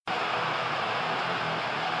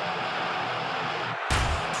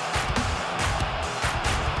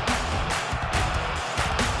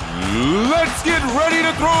Let's get ready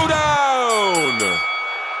to throw down!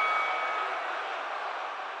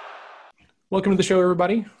 Welcome to the show,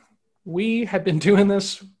 everybody. We have been doing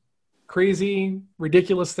this crazy,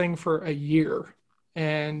 ridiculous thing for a year.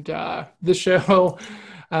 And this show,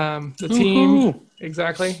 the team,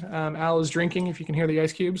 exactly. Al is drinking, if you can hear the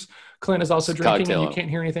ice cubes. Clint is also drinking, and you can't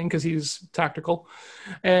hear anything because he's tactical.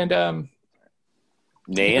 And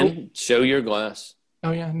Nan, show your glass.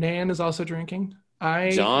 Oh, yeah. Nan is also drinking.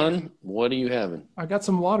 John, what are you having? I got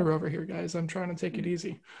some water over here, guys. I'm trying to take it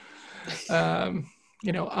easy.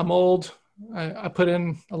 I'm old. I put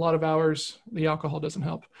in a lot of hours. The alcohol doesn't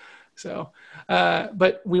help. So,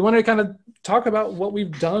 but we want to kind of talk about what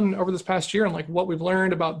we've done over this past year and like what we've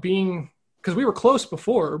learned about being, because we were close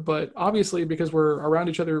before, but obviously because we're around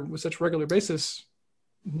each other with such regular basis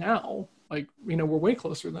now, we're way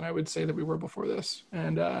closer than I would say that we were before this.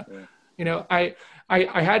 And,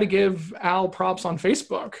 I had to give Al props on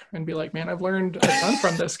Facebook and be like, man, I've learned a ton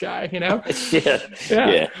from this guy, Yeah.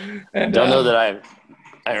 And don't know that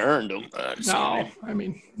I earned them.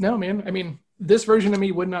 No, man. This version of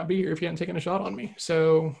me would not be here if you hadn't taken a shot on me.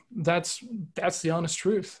 So that's the honest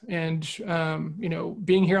truth. And,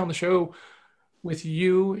 being here on the show with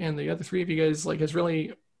you and the other three of you guys, has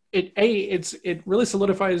really, it really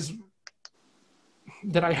solidifies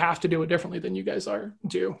that I have to do it differently than you guys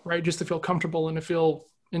do, right? Just to feel comfortable and to feel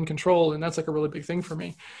in control. And that's a really big thing for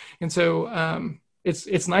me. And so,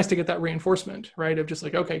 it's nice to get that reinforcement, right? Of just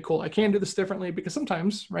okay, cool. I can do this differently, because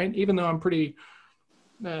sometimes, right, even though I'm pretty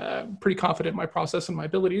confident in my process and my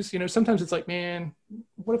abilities, sometimes it's like, man,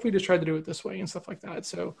 what if we just tried to do it this way and stuff like that?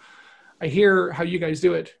 So I hear how you guys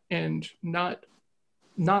do it, and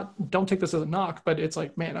don't take this as a knock, but it's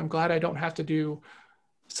like, man, I'm glad I don't have to do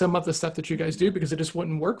some of the stuff that you guys do, because it just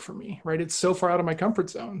wouldn't work for me, right? It's so far out of my comfort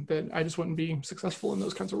zone that I just wouldn't be successful in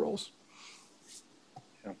those kinds of roles.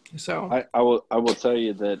 Yeah. So I will tell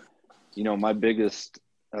you that, my biggest,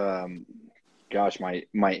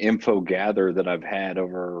 my info gather that I've had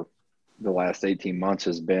over the last 18 months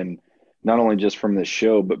has been not only just from this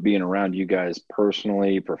show, but being around you guys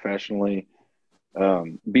personally, professionally,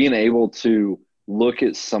 being able to look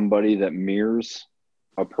at somebody that mirrors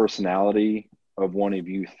a personality of one of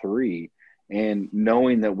you three, and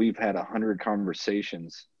knowing that we've had 100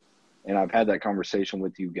 conversations, and I've had that conversation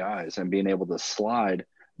with you guys, and being able to slide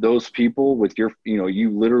those people with your,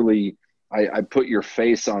 you literally, I put your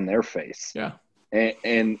face on their face. Yeah.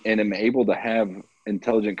 And am able to have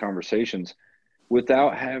intelligent conversations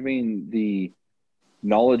without having the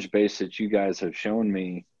knowledge base that you guys have shown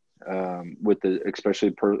me, with the,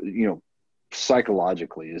 especially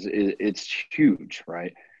psychologically it's huge,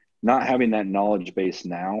 right? Not having that knowledge base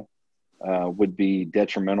now would be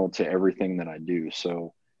detrimental to everything that I do.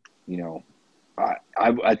 So,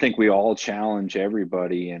 I think we all challenge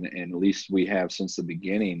everybody, and at least we have since the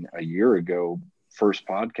beginning a year ago, first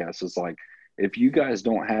podcast is like, if you guys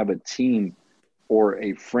don't have a team or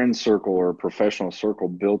a friend circle or a professional circle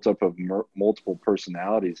built up of multiple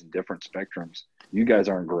personalities and different spectrums, you guys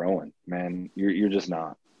aren't growing, man. You're just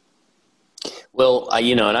not. Well,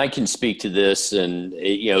 and I can speak to this, and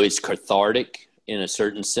it's cathartic in a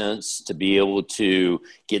certain sense to be able to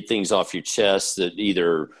get things off your chest that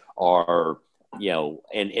either are,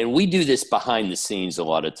 and we do this behind the scenes a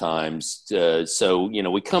lot of times. So,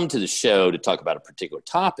 we come to the show to talk about a particular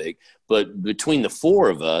topic, but between the four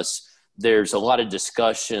of us, there's a lot of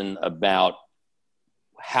discussion about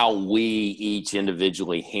how we each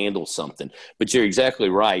individually handle something. But you're exactly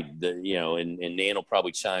right. And Nan will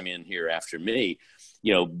probably chime in here after me,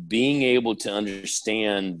 being able to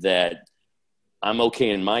understand that I'm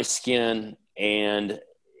okay in my skin, and,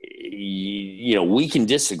 we can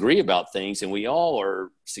disagree about things, and we all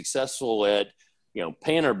are successful at,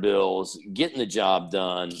 paying our bills, getting the job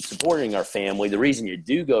done, supporting our family, the reason you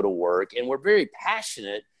do go to work. And we're very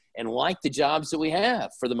passionate and like the jobs that we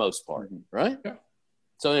have for the most part. Right. Yeah.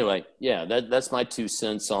 So anyway, that's my 2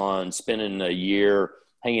 cents on spending a year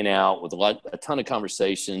hanging out with a ton of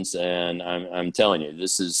conversations. And I'm telling you,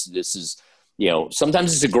 this is,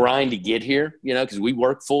 sometimes it's a grind to get here, because we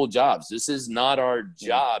work full jobs. This is not our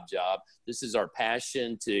job. This is our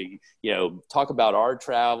passion to, talk about our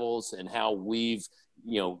travels and how we've,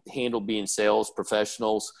 handled being sales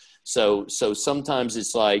professionals. So sometimes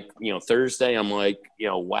it's like, Thursday, I'm like,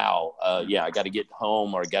 wow, I got to get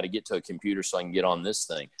home, or I got to get to a computer so I can get on this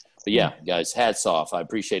thing. But yeah, guys, hats off. I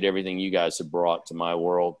appreciate everything you guys have brought to my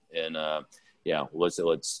world. And let's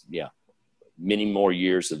many more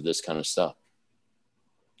years of this kind of stuff.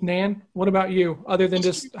 Nan, what about you? Other than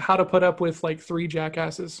just how to put up with like 3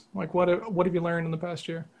 jackasses, like what have you learned in the past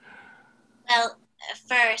year? Well,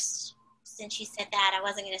 first, since you said that, I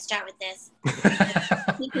wasn't going to start with this.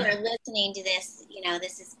 People are listening to this,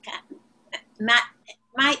 this is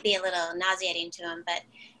might be a little nauseating to them, but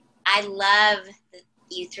I love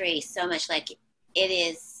you three so much. Like, it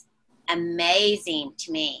is amazing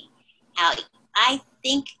to me how I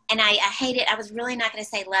think, and I hate it. I was really not going to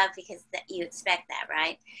say love because you expect that,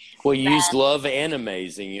 right? Well, you used love and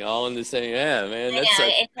amazing all in the same. Yeah, man.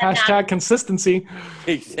 That's hashtag consistency.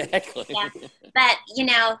 Exactly. Yeah. But,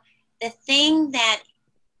 the thing that,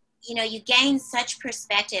 you gain such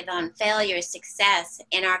perspective on failure, success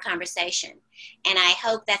in our conversation. And I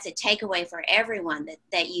hope that's a takeaway for everyone,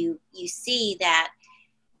 that you see that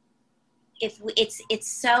if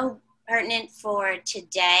it's so pertinent for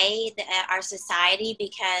today, our society,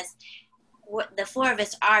 because the four of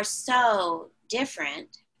us are so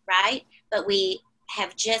different, right? But we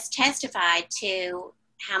have just testified to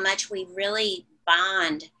how much we really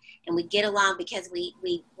bond and we get along because we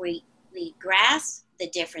grasp the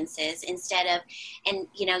differences instead of, and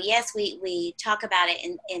yes, we talk about it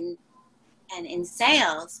in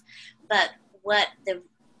sales, but what the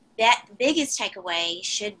biggest takeaway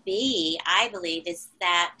should be, I believe, is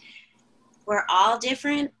that we're all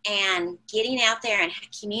different, and getting out there and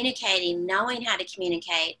communicating, knowing how to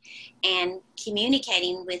communicate and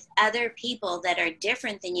communicating with other people that are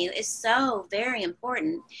different than you is so very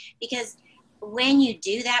important, because when you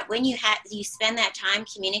do that, when you spend that time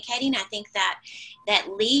communicating, I think that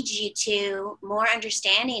leads you to more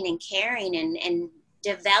understanding and caring and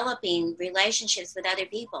developing relationships with other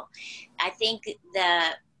people. I think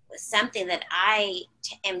something that I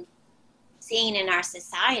am seeing in our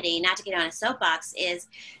society, not to get on a soapbox, is,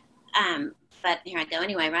 but here I go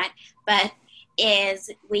anyway, right? But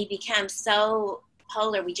is we become so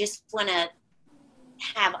polar. We just want to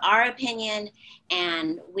have our opinion,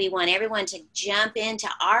 and we want everyone to jump into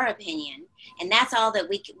our opinion, and that's all that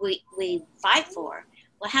we fight for.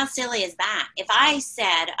 Well, how silly is that? If I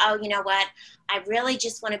said, oh, you know what, I really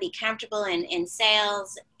just want to be comfortable in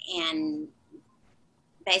sales and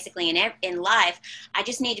basically in life, I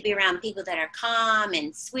just need to be around people that are calm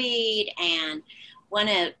and sweet and want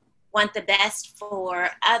the best for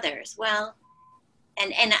others. Well,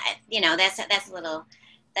 and that's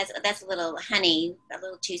a little honey, a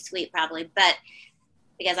little too sweet probably, but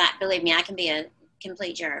because believe me, I can be a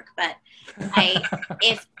complete jerk. But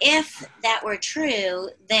if that were true,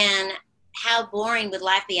 then how boring would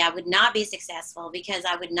life be? I would not be successful because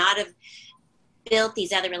I would not have built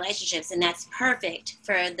these other relationships, and that's perfect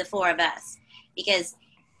for the four of us, because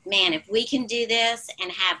man, if we can do this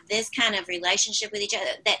and have this kind of relationship with each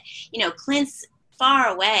other, that Clint's far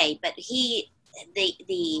away, but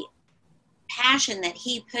the passion that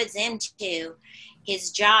he puts into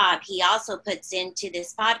his job, he also puts into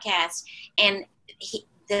this podcast. And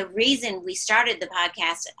the reason we started the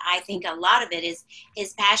podcast, I think a lot of it is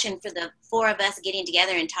his passion for the four of us getting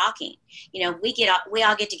together and talking. We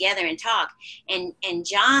all get together and talk, and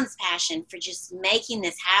John's passion for just making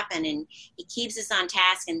this happen, and he keeps us on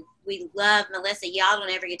task. And we love Melissa. Y'all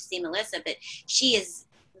don't ever get to see Melissa, but she is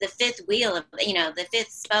the fifth wheel of, the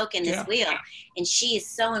fifth spoke in this wheel, and she is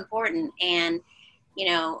so important. And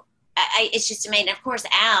it's just amazing. Of course,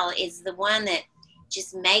 Al is the one that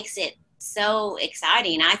just makes it so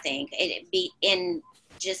exciting. I think it be in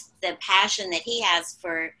just the passion that he has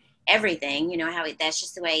for everything, how that's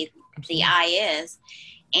just the way the eye is.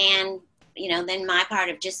 And then my part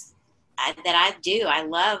of just that I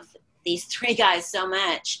love these three guys so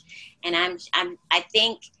much. And I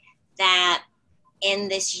think that in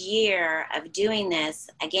this year of doing this,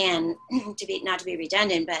 again, not to be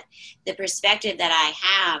redundant, but the perspective that I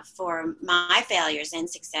have for my failures and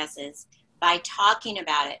successes by talking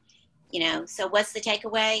about it, so what's the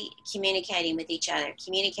takeaway? Communicating with each other,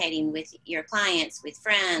 communicating with your clients, with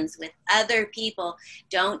friends, with other people.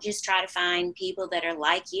 Don't just try to find people that are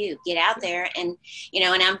like you. Get out there and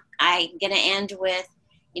I'm going to end with,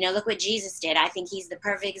 look what Jesus did. I think he's the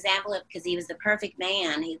perfect example of, because he was the perfect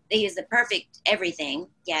man. He was the perfect everything.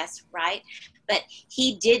 Yes, right. But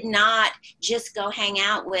he did not just go hang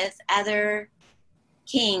out with other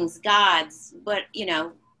kings, gods, but,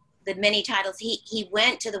 the many titles. He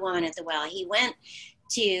went to the woman at the well. He went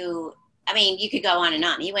to, you could go on and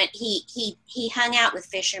on. He hung out with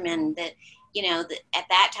fishermen that, at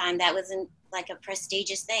that time that wasn't like a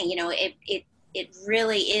prestigious thing. It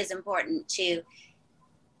really is important to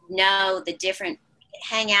know the different,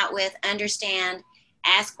 hang out with, understand,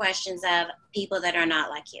 ask questions of people that are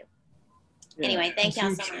not like you. Yeah, anyway, thank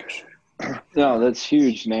y'all so much. No, that's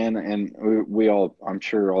huge, man. And we all, I'm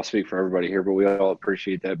sure I'll speak for everybody here, but we all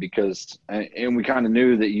appreciate that, because, and we kind of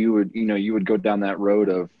knew that you would go down that road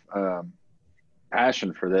of,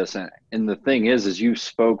 passion for this. And the thing is you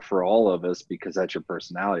spoke for all of us because that's your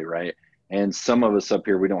personality, right? And some of us up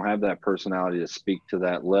here, we don't have that personality to speak to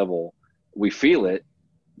that level. We feel it,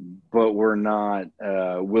 but we're not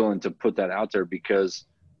willing to put that out there because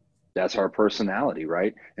that's our personality,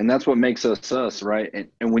 right? And that's what makes us us, right?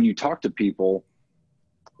 And when you talk to people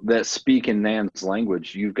that speak in Nan's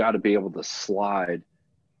language, you've got to be able to slide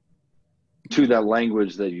to that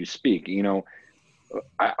language that you speak. You know,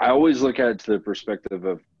 I always look at it to the perspective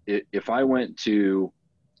of if I went to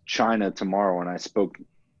China tomorrow and I spoke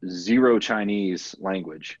zero Chinese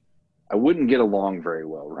language, I wouldn't get along very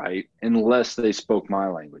well, right? Unless they spoke my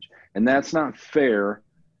language. And that's not fair.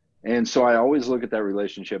 And so I always look at that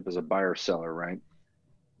relationship as a buyer seller, right?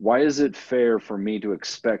 Why is it fair for me to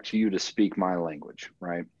expect you to speak my language,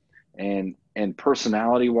 right? And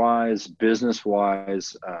personality wise, business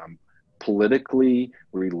wise, politically,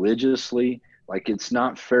 religiously, like it's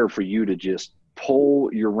not fair for you to just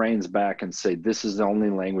pull your reins back and say, this is the only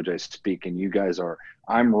language I speak and you guys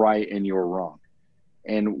I'm right and you're wrong.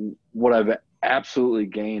 And what I've absolutely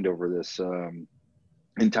gained over this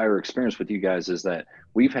entire experience with you guys is that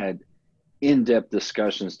we've had in-depth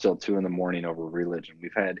discussions till 2 a.m. over religion.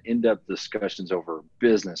 We've had in-depth discussions over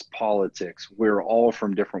business, politics. We're all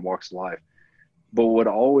from different walks of life. But what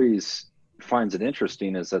always finds it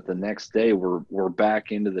interesting is that the next day we're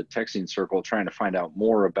back into the texting circle trying to find out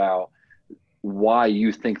more about why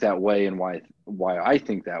you think that way and why I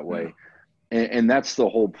think that way. And that's the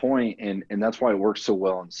whole point. And that's why it works so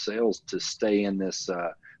well in sales to stay in this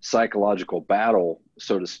psychological battle,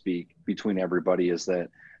 so to speak, between everybody, is that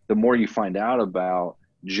the more you find out about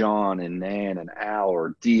John and Nan and Al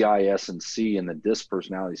or D, I, S, and C in the DISC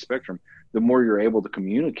personality spectrum, the more you're able to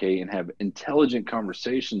communicate and have intelligent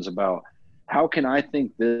conversations about how can I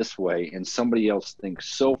think this way and somebody else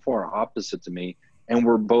thinks so far opposite to me and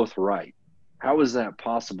we're both right. How is that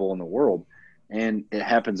possible in the world? And it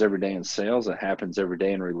happens every day in sales. It happens every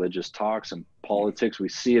day in religious talks and politics. We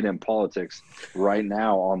see it in politics right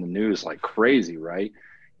now on the news like crazy, right?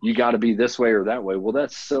 You got to be this way or that way. Well,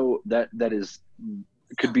 that's so that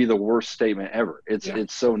could be the worst statement ever.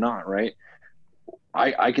 It's so not, right?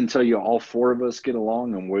 I can tell you all 4 of us get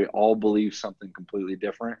along and we all believe something completely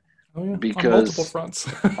different. Oh, yeah. Because on multiple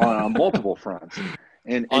fronts. on multiple fronts.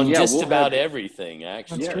 And on just we'll about everything,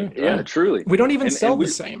 actually. That's true. Yeah, truly. We don't even sell the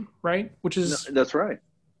same, right? Which is that's right.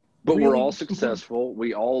 But really, we're all successful.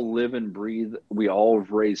 We all live and breathe. We all have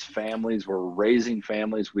raised families. We're raising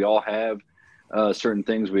families. We all have certain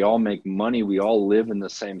things. We all make money. We all live in the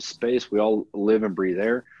same space. We all live and breathe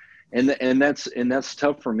air. And that's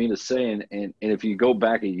tough for me to say. And if you go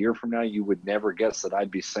back a year from now, you would never guess that I'd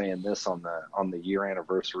be saying this on the year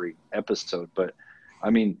anniversary episode. But I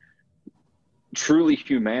mean, truly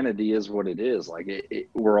humanity is what it is. Like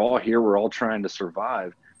we're all here. We're all trying to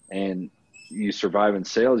survive, and you survive in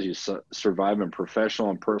sales, you survive in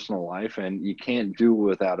professional and personal life, and you can't do it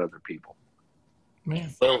without other people.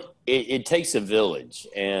 Man. Well, it takes a village,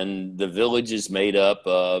 and the village is made up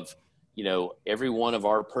of, every one of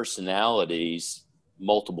our personalities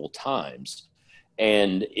multiple times.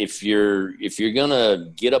 And if you're going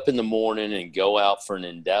to get up in the morning and go out for an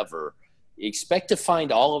endeavor, expect to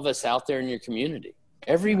find all of us out there in your community.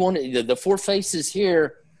 Everyone, the 4 faces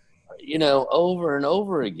here, over and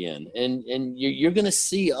over again. And you're going to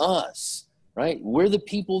see us, right? We're the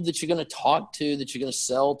people that you're going to talk to, that you're going to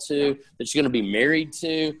sell to, that you're going to be married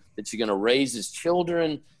to, that you're going to raise as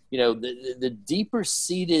children. The deeper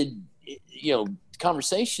seated,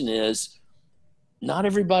 conversation is not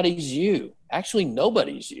everybody's you. Actually,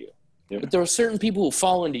 nobody's you. Yeah. But there are certain people who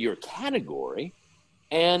fall into your category,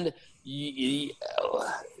 and they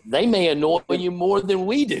may annoy you more than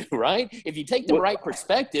we do, right? If you take the right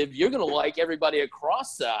perspective, you're going to like everybody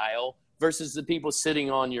across the aisle versus the people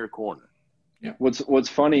sitting on your corner. Yeah. What's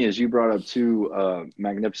funny is you brought up 2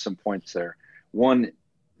 magnificent points there. One,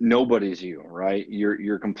 nobody's you, right?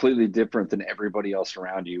 You're completely different than everybody else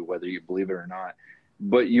around you, whether you believe it or not.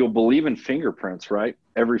 But you'll believe in fingerprints, right?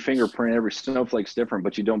 Every fingerprint, every snowflake's different,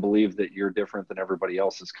 but you don't believe that you're different than everybody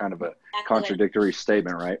else. Is kind of a contradictory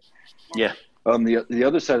statement, right? Yeah. The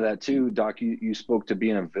other side of that too, Doc, you spoke to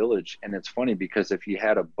being a village, and it's funny because if you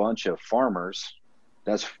had a bunch of farmers,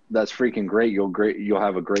 that's freaking great. You'll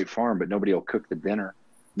have a great farm, but nobody will cook the dinner.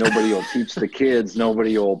 Nobody will teach the kids.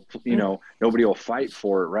 Nobody will fight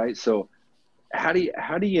for it, right? So how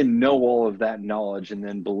do you know all of that knowledge and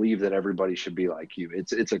then believe that everybody should be like you?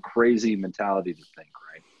 It's a crazy mentality to think,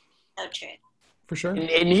 right? So true. For sure.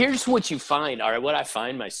 And here's what you find, all right, what I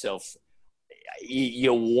find myself,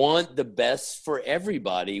 you want the best for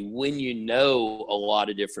everybody when you know a lot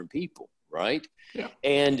of different people, right? Yeah.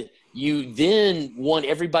 And you then want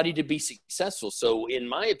everybody to be successful. So in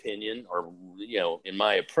my opinion, or, in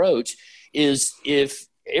my approach is, if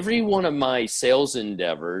every one of my sales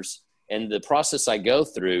endeavors and the process I go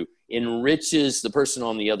through enriches the person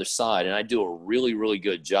on the other side, and I do a really, really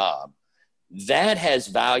good job, that has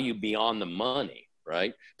value beyond the money,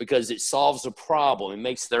 right? Because it solves a problem. It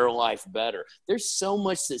makes their life better. There's so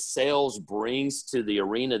much that sales brings to the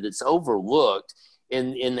arena that's overlooked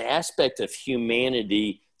in the aspect of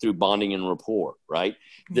humanity through bonding and rapport, right?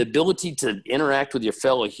 The ability to interact with your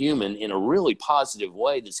fellow human in a really positive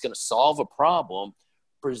way that's going to solve a problem,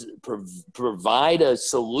 provide a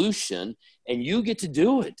solution, and you get to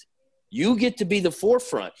do it. You get to be the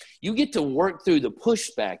forefront. You get to work through the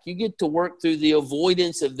pushback. You get to work through the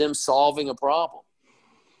avoidance of them solving a problem.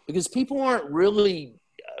 Because people aren't really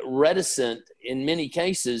reticent in many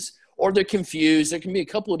cases, or they're confused. There can be a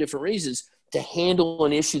couple of different reasons to handle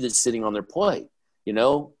an issue that's sitting on their plate, and,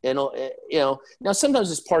 now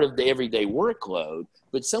sometimes it's part of the everyday workload,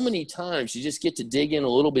 but so many times you just get to dig in a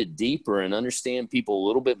little bit deeper and understand people a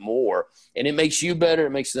little bit more, and it makes you better. It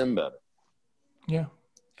makes them better. Yeah.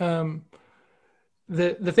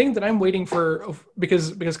 The thing that I'm waiting for,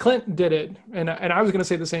 because Clint did it, and I was going to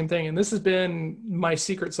say the same thing, and this has been my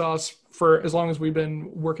secret sauce for as long as we've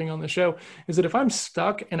been working on the show, is that if I'm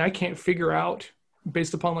stuck and I can't figure out,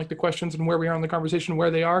 based upon like the questions and where we are in the conversation,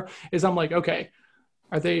 where they are, is I'm like, okay,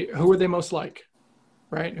 who are they most like?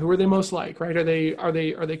 Right? Who are they most like? Right? Are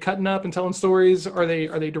they cutting up and telling stories? Are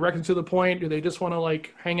they directly to the point? Do they just want to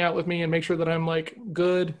like hang out with me and make sure that I'm like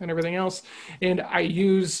good and everything else? And I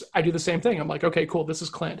do the same thing. I'm like, okay, cool. This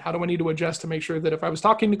is Clint. How do I need to adjust to make sure that if I was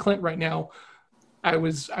talking to Clint right now, I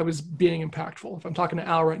was being impactful? If I'm talking to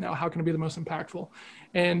Al right now, how can I be the most impactful?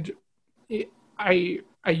 And I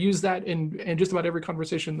use that in just about every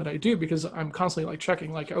conversation that I do, because I'm constantly like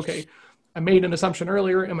checking, like, okay, I made an assumption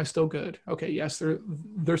earlier. Am I still good? Okay. Yes.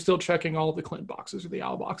 They're still checking all of the Clint boxes or the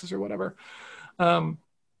Al boxes or whatever. And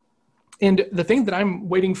the thing that I'm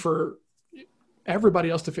waiting for everybody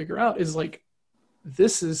else to figure out is like,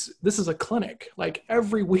 this is a clinic. Like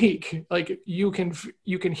every week, like you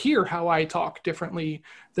can hear how I talk differently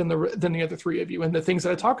than the other three of you. And the things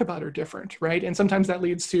that I talk about are different. Right. And sometimes that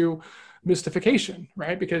leads to mystification,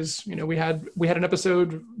 right? Because, we had an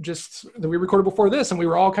episode just that we recorded before this, and we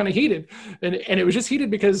were all kind of heated, and it was just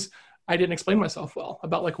heated because I didn't explain myself well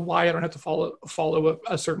about like why I don't have to follow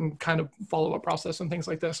a certain kind of follow-up process and things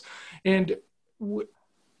like this. And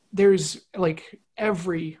there's like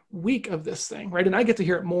every week of this thing, right? And I get to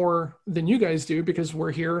hear it more than you guys do because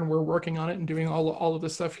we're here and we're working on it and doing all of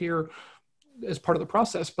this stuff here as part of the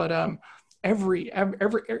process. But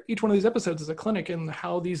each one of these episodes is a clinic in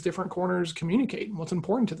how these different corners communicate and what's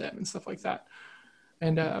important to them and stuff like that.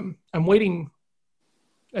 And I'm waiting.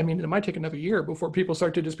 I mean, it might take another year before people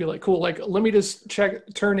start to just be like, cool, like, let me just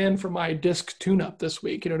turn in for my disc tune-up this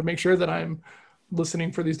week, to make sure that I'm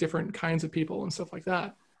listening for these different kinds of people and stuff like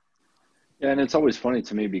that. Yeah, and it's always funny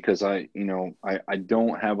to me because I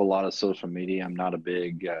don't have a lot of social media. I'm not a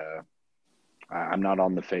big I'm not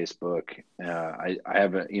on the Facebook. I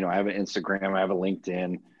have an Instagram. I have a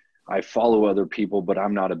LinkedIn. I follow other people, but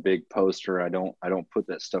I'm not a big poster. I don't put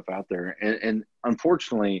that stuff out there. And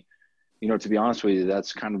unfortunately, to be honest with you,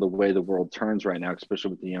 that's kind of the way the world turns right now,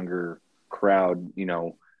 especially with the younger crowd.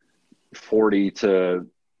 40 to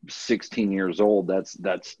 16 years old.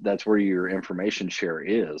 That's where your information share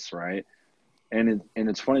is, right? And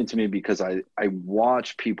it's funny to me because I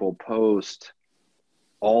watch people post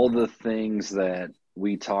all the things that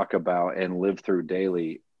we talk about and live through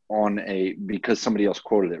daily because somebody else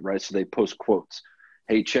quoted it, right? So they post quotes.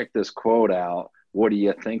 Hey, check this quote out. What do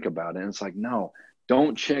you think about it? And it's like, no,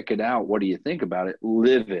 don't check it out. What do you think about it?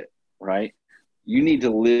 Live it, right? You need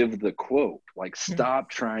to live the quote. Like,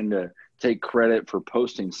 stop trying to take credit for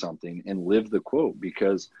posting something and live the quote,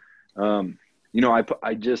 because,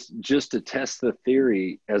 I just to test the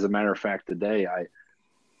theory, as a matter of fact, today,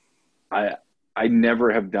 I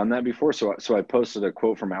never have done that before. So I posted a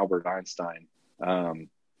quote from Albert Einstein,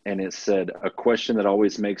 and it said, a question that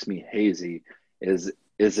always makes me hazy is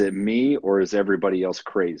it me or is everybody else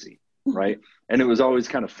crazy? Right. And it was always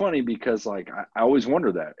kind of funny because like, I always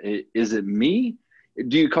wonder that, is it me?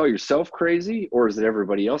 Do you call yourself crazy or is it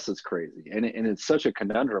everybody else that's crazy? And it's such a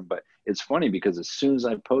conundrum, but it's funny because as soon as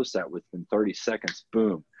I post that, within 30 seconds,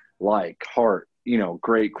 boom, like, heart,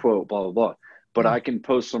 great quote, blah, blah, blah. But I can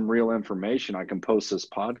post some real information. I can post this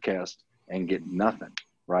podcast and get nothing,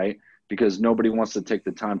 right? Because nobody wants to take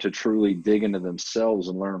the time to truly dig into themselves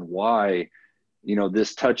and learn why,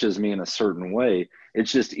 this touches me in a certain way.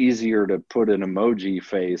 It's just easier to put an emoji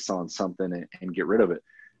face on something and get rid of it.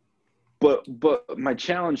 But my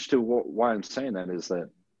challenge to why I'm saying that is that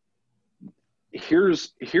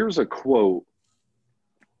here's a quote,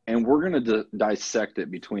 and we're going to dissect it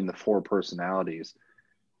between the 4 personalities.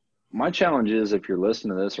 My challenge is, if you're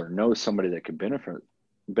listening to this or know somebody that could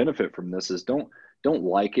benefit from this, is don't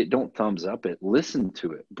like it, don't thumbs up it, listen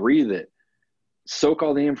to it, breathe it, soak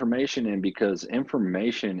all the information in, because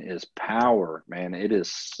information is power, man. It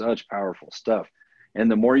is such powerful stuff. And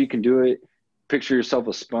the more you can do it, picture yourself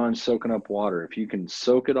a sponge soaking up water. If you can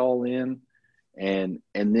soak it all in and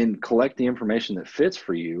then collect the information that fits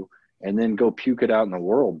for you and then go puke it out in the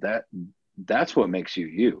world, that's what makes you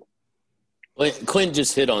you. Clint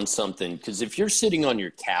just hit on something, because if you're sitting on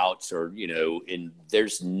your couch or, and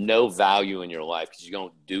there's no value in your life because you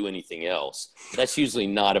don't do anything else, that's usually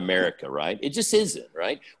not America, right? It just isn't,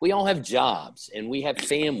 right? We all have jobs and we have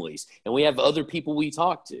families and we have other people we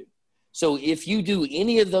talk to. So if you do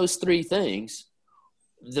any of those 3 things,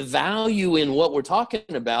 the value in what we're talking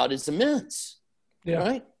about is immense,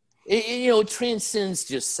 right? It transcends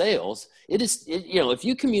just sales. It is, if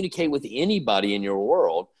you communicate with anybody in your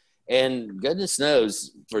world, and goodness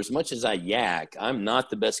knows, for as much as I yak, I'm not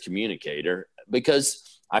the best communicator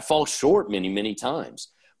because I fall short many, many times.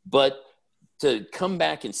 But to come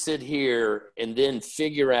back and sit here and then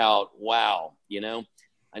figure out, wow,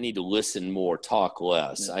 I need to listen more, talk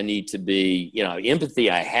less. I need to be, empathy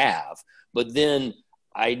I have, but then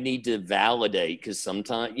I need to validate, because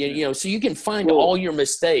sometimes, so you can find all your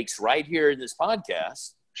mistakes right here in this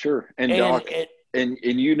podcast. Sure. And Doc, and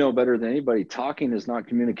you know better than anybody, talking is not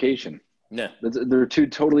communication. No. They're 2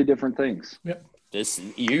 totally different things. Yep.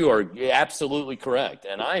 You are absolutely correct.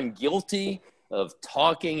 And I am guilty of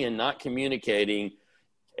talking and not communicating,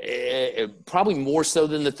 probably more so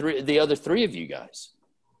than the other 3 of you guys.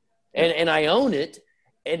 And I own it.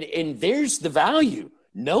 And there's the value.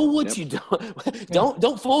 Know what you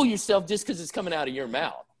don't fool yourself just because it's coming out of your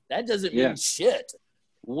mouth. That doesn't mean shit.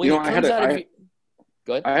 When it comes out of you.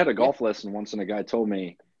 Go ahead. I had a golf lesson once, and a guy told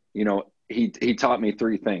me, he taught me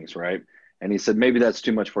 3 things, right? And he said, maybe that's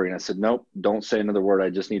too much for you. And I said, nope, don't say another word. I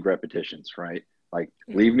just need repetitions, right? Like,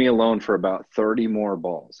 leave me alone for about 30 more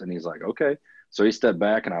balls. And he's like, okay. So he stepped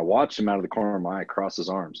back, and I watched him out of the corner of my eye cross his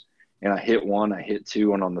arms. And I hit 1, I hit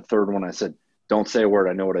 2, and on the 3rd one, I said, don't say a word.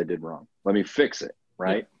 I know what I did wrong. Let me fix it,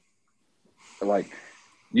 right? Yeah. Like,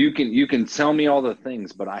 you can tell me all the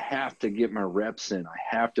things, but I have to get my reps in. I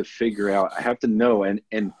have to figure out, I have to know. And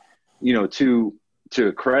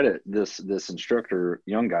to credit this instructor,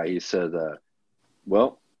 young guy, he said,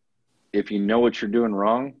 well, if you know what you're doing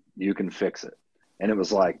wrong, you can fix it. And it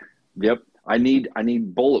was like, yep, I need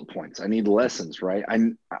bullet points. I need lessons, right?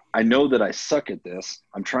 I know that I suck at this.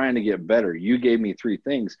 I'm trying to get better. You gave me 3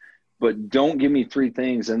 things, but don't give me 3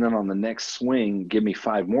 things. And then on the next swing, give me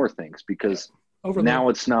 5 more things, because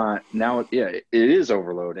overload. It is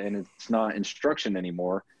overload, and it's not instruction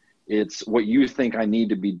anymore. It's what you think I need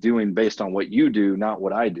to be doing based on what you do, not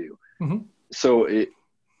what I do. Mm-hmm.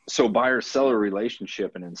 So buyer seller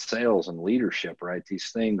relationship and in sales and leadership, right? These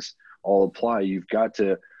things all apply. You got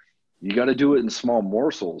to do it in small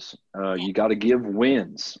morsels. You got to give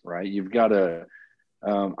wins, right? You've got to,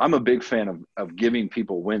 I'm a big fan of giving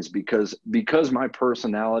people wins, because my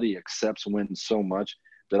personality accepts wins so much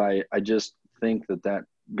that I just think that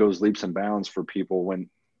goes leaps and bounds for people when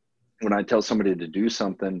I tell somebody to do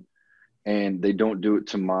something and they don't do it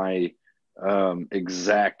to my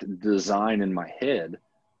exact design in my head,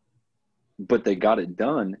 but they got it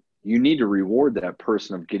done. You need to reward that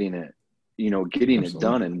person of getting it, getting Absolutely. It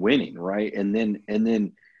done and winning. Right. And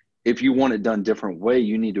then if you want it done different way,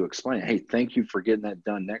 you need to explain, hey, thank you for getting that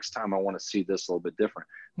done. Next time I want to see this a little bit different.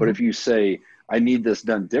 But if you say, I need this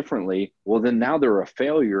done differently, well, then now they're a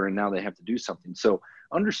failure and now they have to do something. So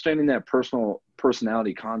understanding that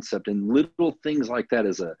personality concept and little things like that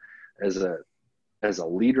as a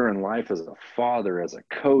leader in life, as a father, as a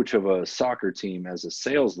coach of a soccer team, as a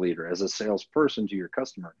sales leader, as a salesperson to your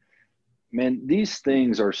customer, man, these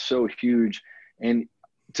things are so huge. And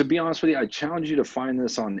to be honest with you, I challenge you to find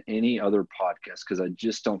this on any other podcast, because I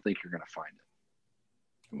just don't think you're going to find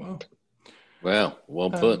it. Wow.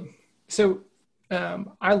 Well put.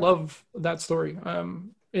 I love that story.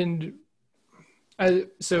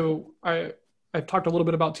 I've talked a little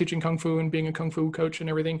bit about teaching Kung Fu and being a Kung Fu coach and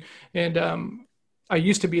everything. And I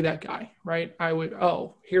used to be that guy, right? I would,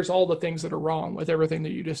 here's all the things that are wrong with everything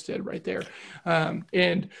that you just did right there.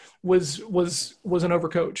 And was an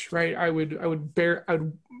overcoach, right? I would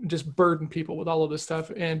just burden people with all of this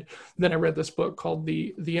stuff. And then I read this book called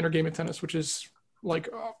The Inner Game of Tennis, which is like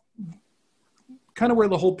kind of where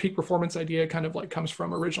the whole peak performance idea kind of like comes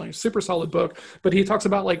from originally. Super solid book, but he talks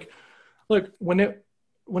about like, look,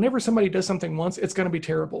 whenever somebody does something once, it's going to be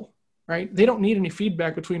terrible, right? They don't need any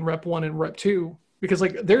feedback between rep 1 and rep 2 because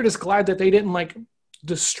like they're just glad that they didn't like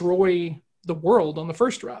destroy the world on the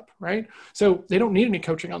first rep, right? So they don't need any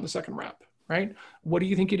coaching on the second rep, right? What do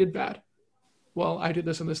you think you did bad? Well, I did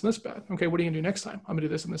this and this and this bad. Okay, what are you gonna do next time? I'm gonna do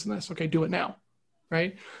this and this and this. Okay, do it now,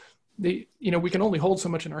 right? We can only hold so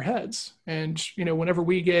much in our heads. And, whenever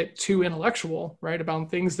we get too intellectual, right, about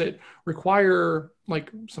things that require like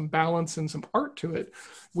some balance and some art to it,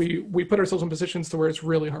 we put ourselves in positions to where it's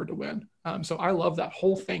really hard to win. So I love that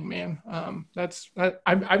whole thing, man.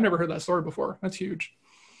 I've never heard that story before. That's huge.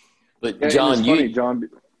 But Yeah, John, John,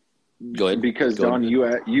 go ahead. because Go John,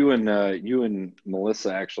 ahead. you and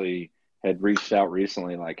Melissa actually had reached out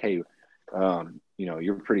recently, like, hey,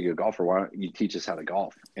 you're a pretty good golfer. Why don't you teach us how to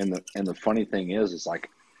golf? And the funny thing is like,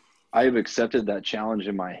 I've accepted that challenge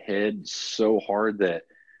in my head so hard that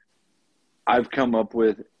I've come up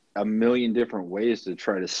with a million different ways to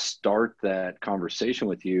try to start that conversation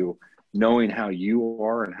with you, knowing how you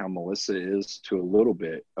are and how Melissa is to a little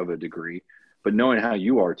bit of a degree, but knowing how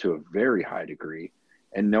you are to a very high degree,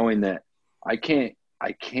 and knowing that I can't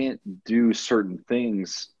do certain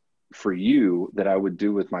things for you that I would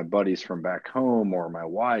do with my buddies from back home or my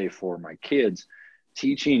wife or my kids.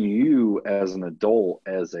 Teaching you as an adult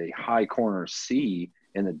as a high corner C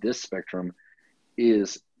in the disc spectrum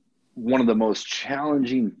is one of the most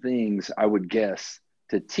challenging things I would guess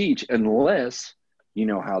to teach, unless you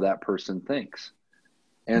know how that person thinks.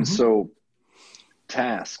 And so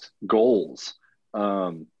tasks, goals,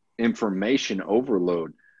 information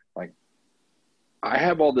overload. Like, I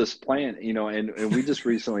have all this plan, and we just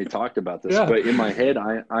recently talked about this, but in my head,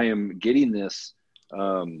 I am getting this,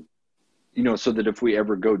 so that if we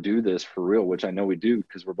ever go do this for real, which I know we do,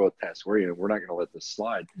 because we're both task oriented, we're not going to let this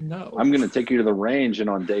slide. No, I'm going to take you to the range. And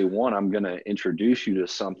on day one, I'm going to introduce you to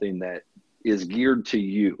something that is geared to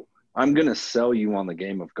you. I'm going to sell you on the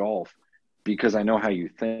game of golf because I know how you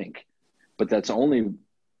think, but that's only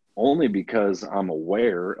because I'm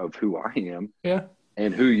aware of who I am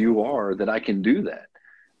and who you are, that I can do that.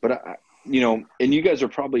 But and you guys are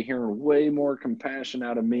probably hearing way more compassion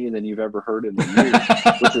out of me than you've ever heard in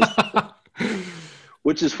the years,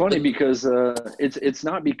 which is funny because it's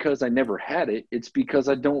not because I never had it. It's because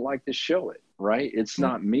I don't like to show it. Right? It's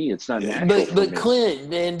not me. It's not natural. But Clint,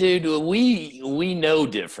 man, dude, we know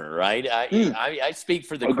different, right? I speak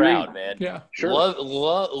for the crowd, man. Yeah, sure.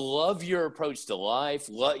 Love your approach to life.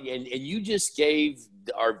 And you just gave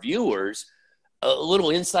our viewers a little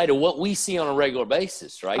insight of what we see on a regular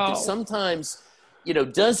basis, right? That sometimes,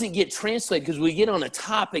 doesn't get translated because we get on a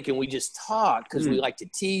topic and we just talk because we like to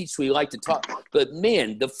teach, we like to talk. But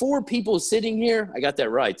man, the 4 people sitting here, I got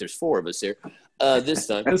that right. There's 4 of us here. This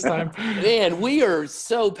time, man, we are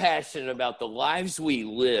so passionate about the lives we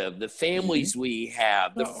live, the families we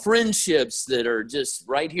have, the friendships that are just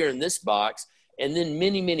right here in this box, and then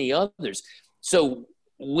many, many others. So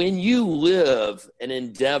when you live an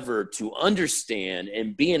endeavor to understand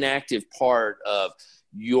and be an active part of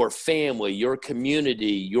your family, your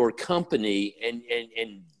community, your company,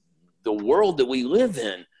 and the world that we live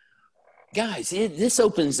in, guys, this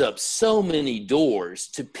opens up so many doors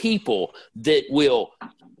to people that will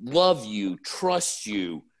love you, trust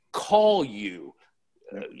you, call you,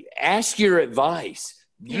 ask your advice.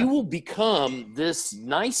 You will become this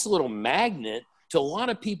nice little magnet to a lot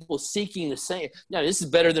of people seeking the same. Now, this is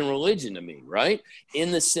better than religion to me, right?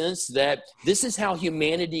 In the sense that this is how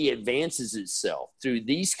humanity advances itself, through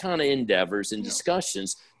these kind of endeavors and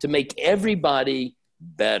discussions to make everybody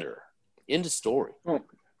better. End of story. Well,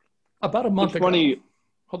 about a month ago,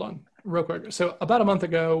 hold on real quick. So about a month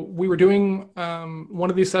ago, we were doing one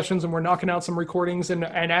of these sessions and we're knocking out some recordings. And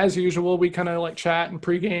as usual, we kind of like chat and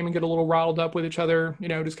pregame and get a little riled up with each other,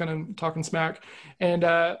 just kind of talking smack. And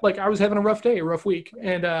I was having a rough day, a rough week.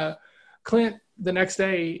 And Clint, the next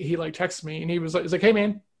day, he like texted me and he was like, hey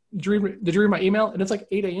man, did you read my email? And it's like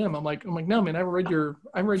 8 a.m. I'm like, no, man, I haven't read your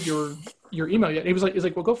email yet. And he's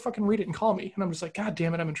like, well, go fucking read it and call me. And I'm just like, God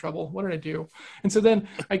damn it, I'm in trouble. What did I do? And so then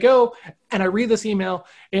I go and I read this email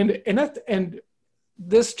and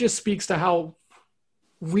this just speaks to how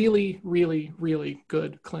really, really, really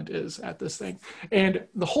good Clint is at this thing. And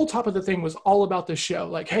the whole top of the thing was all about this show.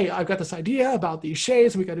 Like, hey, I've got this idea about these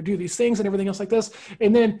shades and we got to do these things and everything else like this.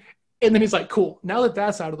 And then he's like, cool, now that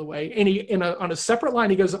that's out of the way. And on a separate line,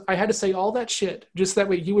 he goes, I had to say all that shit just that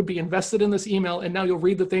way you would be invested in this email. And now you'll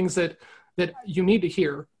read the things that you need to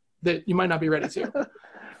hear that you might not be ready to.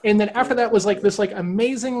 And then after that was like this like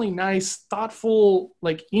amazingly nice, thoughtful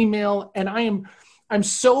like email. And I'm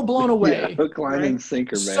so blown away. Hook, line, and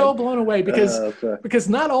sinker, man. So blown away because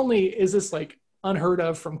not only is this like unheard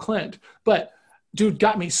of from Clint, but dude,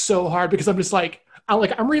 got me so hard because I'm just like,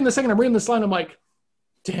 I'm reading this thing and I'm reading this line. I'm like,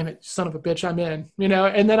 damn it, son of a bitch, I'm in,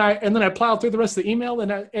 and then I plowed through the rest of the email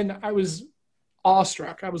and I was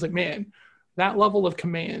awestruck. I was like, man, that level of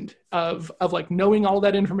command of like knowing all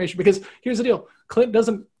that information, because here's the deal. Clint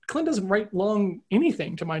doesn't write long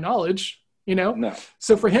anything to my knowledge, No.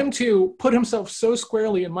 So for him to put himself so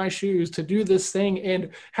squarely in my shoes to do this thing and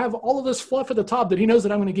have all of this fluff at the top that he knows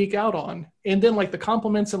that I'm going to geek out on. And then like the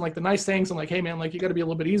compliments and like the nice things and like, hey man, like you got to be a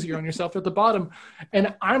little bit easier on yourself at the bottom.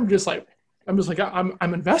 And I'm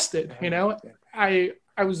invested, I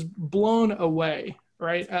was blown away.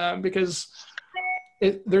 Right. Because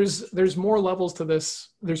there's more levels to this.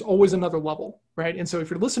 There's always another level. Right. And so if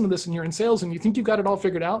you're listening to this and you're in sales and you think you've got it all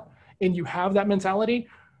figured out and you have that mentality,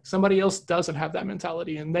 somebody else doesn't have that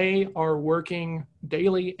mentality, and they are working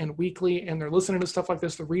daily and weekly, and they're listening to stuff like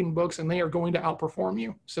this, they're reading books, and they are going to outperform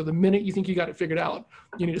you. So the minute you think you got it figured out,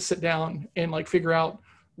 you need to sit down and like figure out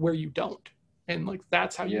where you don't. And like,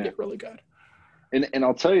 that's how you get really good. And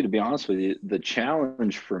I'll tell you, to be honest with you, the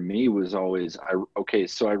challenge for me was always,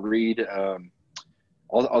 so I read,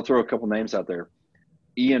 I'll throw a couple names out there.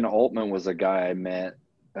 Ian Altman was a guy I met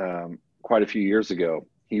quite a few years ago.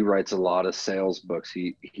 He writes a lot of sales books.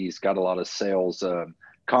 He's got a lot of sales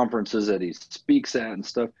conferences that he speaks at and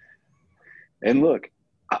stuff. And look,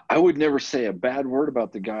 I would never say a bad word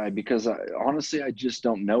about the guy because honestly, I just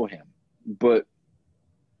don't know him. But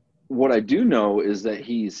what I do know is that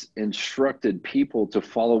he's instructed people to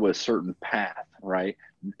follow a certain path, right?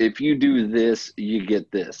 If you do this, you get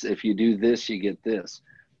this. If you do this, you get this.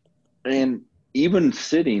 And even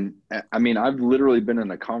sitting, I've literally been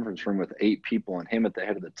in a conference room with 8 people and him at the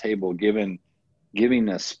head of the table giving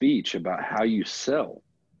a speech about how you sell.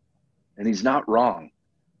 And he's not wrong.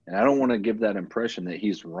 And I don't want to give that impression that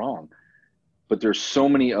he's wrong. But there's so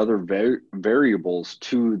many other variables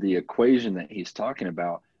to the equation that he's talking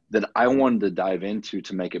about that I wanted to dive into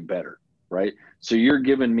to make it better, right? So you're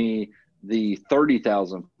giving me the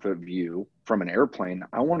 30,000 foot view from an airplane.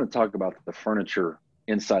 I want to talk about the furniture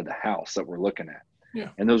inside the house that we're looking at. Yeah.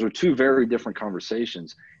 And those are 2 very different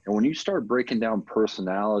conversations. And when you start breaking down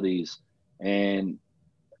personalities, and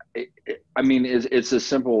it's a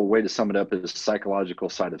simple way to sum it up is psychological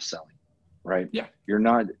side of selling, right? Yeah. You're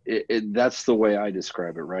not, that's the way I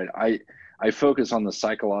describe it, right? I focus on the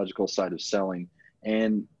psychological side of selling.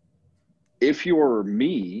 And if you're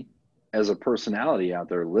me as a personality out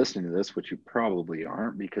there listening to this, which you probably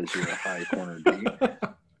aren't because you're a high corner D,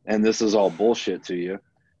 and this is all bullshit to you.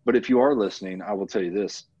 But if you are listening, I will tell you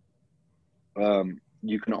this.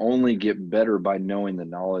 You can only get better by knowing the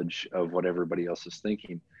knowledge of what everybody else is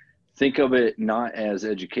thinking. Think of it not as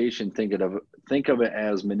education, think of it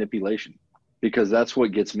as manipulation, because that's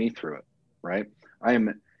what gets me through it, right?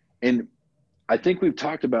 And I think we've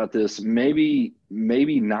talked about this maybe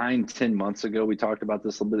 9-10 months ago. We talked about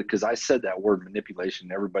this a little bit because I said that word manipulation.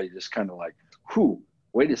 And everybody just kind of like, whew,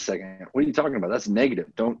 wait a second. What are you talking about? That's negative.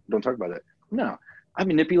 Don't talk about that. No, I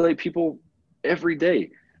manipulate people every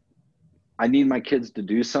day. I need my kids to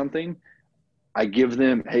do something. I give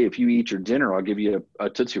them, hey, if you eat your dinner, I'll give you a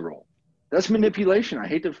Tootsie Roll. That's manipulation. I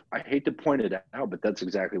hate to point it out, but that's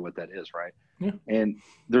exactly what that is, right? Yeah. And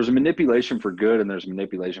there's a manipulation for good and there's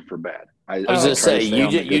manipulation for bad. I was going to say,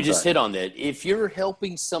 you just hit on that. If you're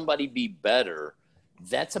helping somebody be better,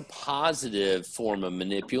 that's a positive form of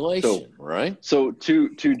manipulation, right? So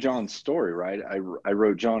to John's story, right? I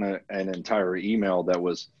wrote John an entire email that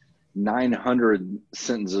was 900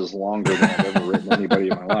 sentences longer than I've ever written anybody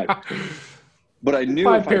in my life. But I knew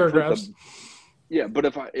 5 paragraphs. But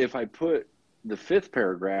if I put the 5th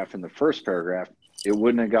paragraph in the first paragraph, it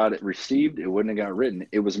wouldn't have got it received. It wouldn't have got written.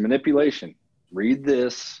 It was manipulation. Read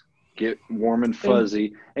this, get warm and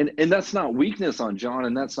fuzzy. And that's not weakness on John,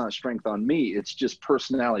 and that's not strength on me. It's just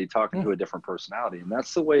personality talking to a different personality. And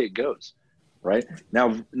that's the way it goes, right?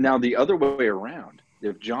 Now the other way around,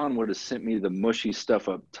 if John would have sent me the mushy stuff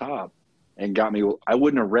up top and got me, I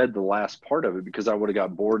wouldn't have read the last part of it because I would have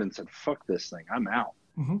got bored and said, fuck this thing, I'm out,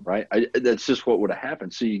 right? That's just what would have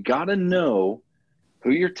happened. So you got to know who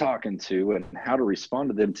you're talking to and how to respond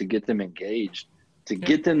to them to get them engaged, to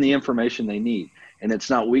get them the information they need. And it's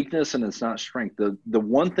not weakness and it's not strength. The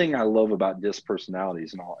one thing I love about DISC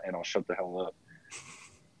personalities, and I'll shut the hell up.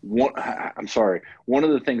 I'm sorry. One of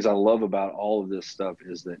the things I love about all of this stuff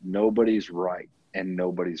is that nobody's right and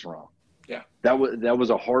nobody's wrong. Yeah. That was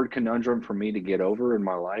a hard conundrum for me to get over in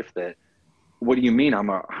my life. That, what do you mean I'm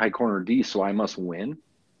a high corner D, so I must win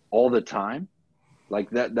all the time? Like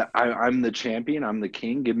that I'm the champion, I'm the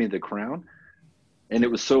king, give me the crown. And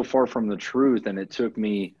it was so far from the truth, and it took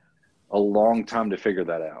me a long time to figure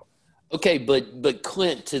that out. Okay, but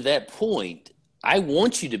Clint, to that point, I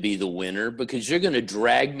want you to be the winner because you're going to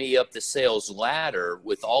drag me up the sales ladder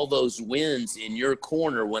with all those wins in your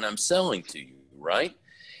corner when I'm selling to you, right?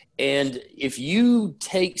 And if you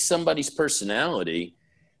take somebody's personality,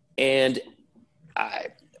 and I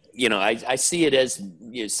see it as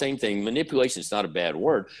same thing. Manipulation is not a bad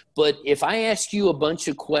word, but if I ask you a bunch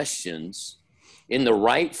of questions in the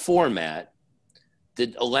right format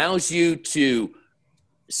that allows you to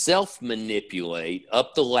self-manipulate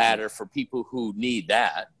up the ladder for people who need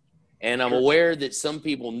that. And I'm aware that some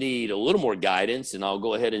people need a little more guidance, and I'll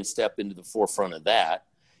go ahead and step into the forefront of that.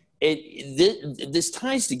 This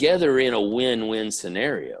ties together in a win-win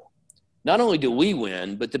scenario. Not only do we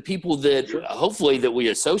win, but the people that hopefully that we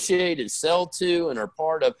associate and sell to and are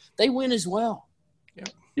part of, they win as well.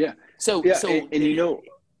 Yeah. So the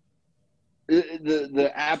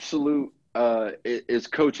absolute is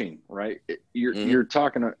coaching, right? You're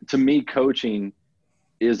talking to me. Coaching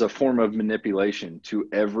is a form of manipulation to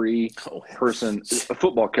every person. A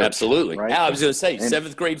football coach, absolutely. Right? I was going to say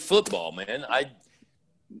 7th grade football, man.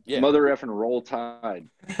 Mother effing roll tide.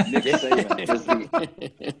 Nick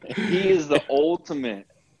Saban he is the ultimate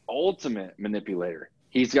manipulator.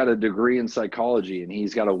 He's got a degree in psychology, and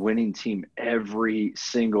he's got a winning team every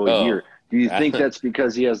single year. Do you think that's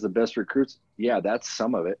because he has the best recruits? Yeah, that's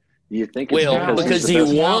some of it. Do you think it's because he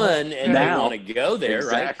won and they want to go there,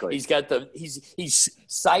 exactly. Right? He's got he's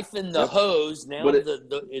siphoned the hose. Now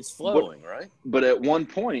it's flowing, right? But at one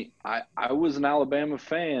point, I was an Alabama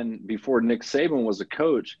fan before Nick Saban was a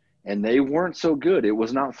coach, and they weren't so good. It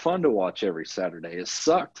was not fun to watch every Saturday. It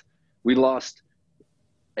sucked. We lost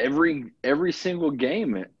every single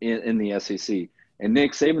game in the SEC. And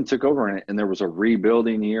Nick Saban took over in it, and there was a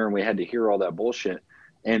rebuilding year, and we had to hear all that bullshit.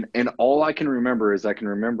 And all I can remember is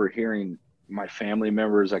hearing my family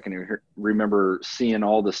members. I can remember seeing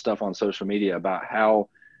all the stuff on social media about how,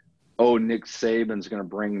 Nick Saban's going to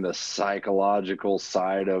bring the psychological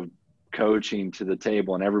side of coaching to the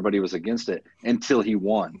table, and everybody was against it until he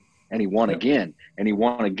won. And he won again, and he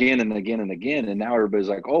won again and again and again. And now everybody's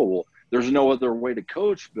like, there's no other way to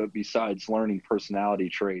coach but besides learning personality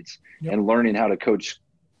traits and learning how to coach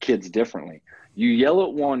kids differently. You yell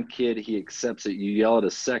at one kid, he accepts it. You yell at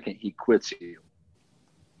a second, he quits you.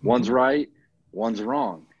 One's right, one's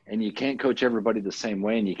wrong. And you can't coach everybody the same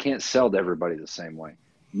way, and you can't sell to everybody the same way.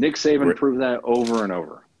 Nick Saban proved that over and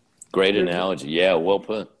over. Great analogy. Yeah, well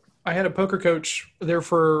put. I had a poker coach there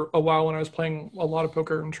for a while when I was playing a lot of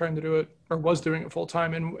poker and trying to do it, or was doing it full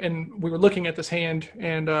time. And we were looking at this hand,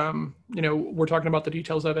 and, we're talking about the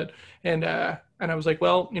details of it. And I was like,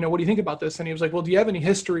 well, what do you think about this? And he was like, well, do you have any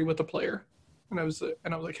history with the player? And I was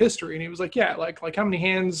like, history. And he was like, yeah, like how many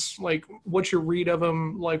hands, like, what's your read of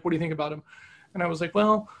him? Like, what do you think about him? And I was like,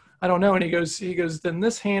 well, I don't know. And he goes, then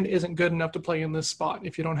this hand isn't good enough to play in this spot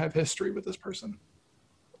if you don't have history with this person.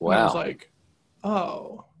 Wow. And I was like,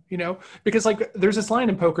 because like there's this line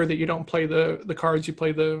in poker that you don't play the cards, you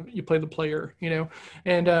play the player,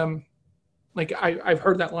 and like I've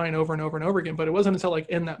heard that line over and over and over again, but it wasn't until like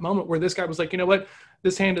in that moment where this guy was like, you know what,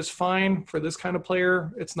 this hand is fine for this kind of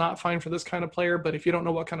player. It's not fine for this kind of player. But if you don't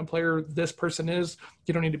know what kind of player this person is,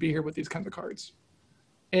 you don't need to be here with these kinds of cards.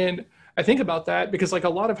 And I think about that because like a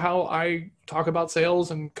lot of how I talk about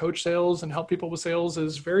sales and coach sales and help people with sales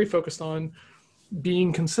is very focused on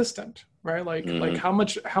being consistent, right? Like, like how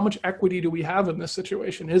much equity do we have in this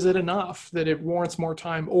situation? Is it enough that it warrants more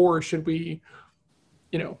time, or should we,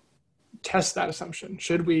 test that assumption?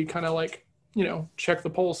 Should we kind of like, check the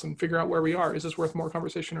pulse and figure out where we are? Is this worth more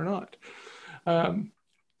conversation or not?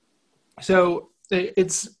 So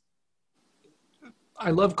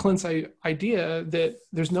I love Clint's idea that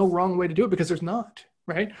there's no wrong way to do it, because there's not.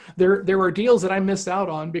 Right. There are deals that I missed out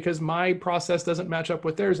on because my process doesn't match up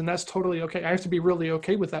with theirs. And that's totally okay. I have to be really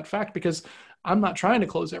okay with that fact, because I'm not trying to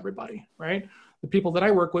close everybody. Right. The people that I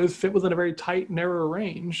work with fit within a very tight, narrow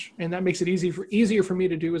range. And that makes it easier for me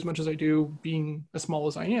to do as much as I do being as small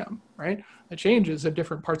as I am. Right. It changes at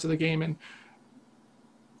different parts of the game. And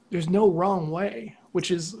there's no wrong way,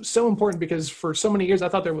 which is so important, because for so many years I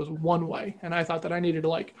thought there was one way, and I thought that I needed to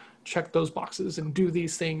like check those boxes and do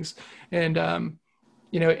these things. And,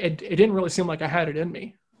 it didn't really seem like I had it in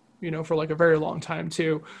me, for like a very long time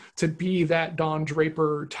to be that Don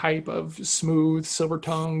Draper type of smooth,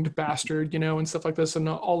 silver-tongued bastard, and stuff like this, and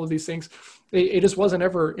all of these things. It just wasn't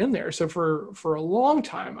ever in there. So for a long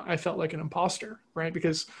time, I felt like an imposter, right?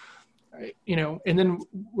 Because, and then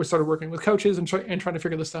we started working with coaches and trying to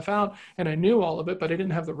figure this stuff out. And I knew all of it, but I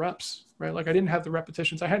didn't have the reps, right? Like I didn't have the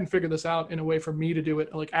repetitions. I hadn't figured this out in a way for me to do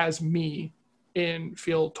it like as me, and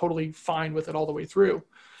feel totally fine with it all the way through.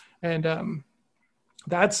 And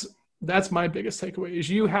that's That's my biggest takeaway is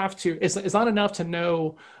you have to, it's not enough to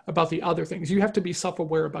know about the other things. You have to be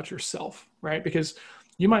self-aware about yourself, right? Because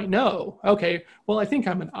you might know, okay, well, I think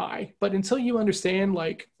I'm an I, but until you understand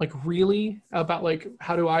like really about like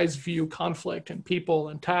how do I's view conflict and people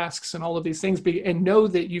and tasks and all of these things and know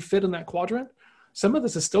that you fit in that quadrant, some of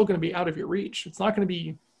this is still going to be out of your reach. It's not going to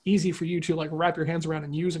be easy for you to like wrap your hands around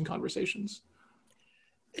and use in conversations.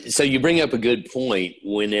 So you bring up a good point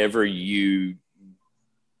whenever the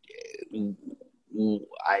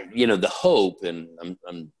hope, and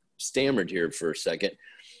I'm stammered here for a second,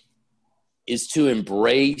 is to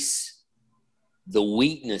embrace the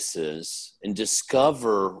weaknesses and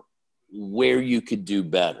discover where you could do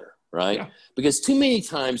better, right? Yeah. Because too many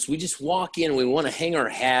times we just walk in and we want to hang our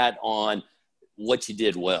hat on what you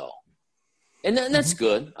did well. And that's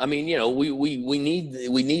good. I mean, we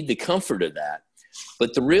need the comfort of that.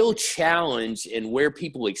 But the real challenge and where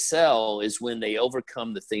people excel is when they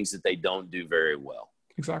overcome the things that they don't do very well.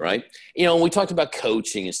 Exactly. Right? We talked about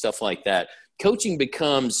coaching and stuff like that. Coaching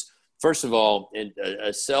becomes, first of all,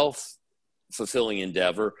 a self-fulfilling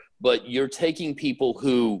endeavor, but you're taking people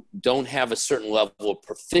who don't have a certain level of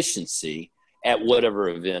proficiency at whatever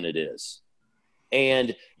event it is.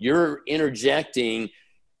 And you're interjecting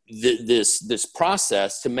this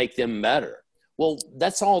process to make them better. Well,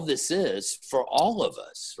 that's all this is for all of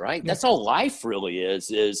us, right? That's all life really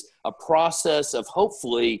is a process of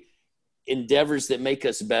hopefully endeavors that make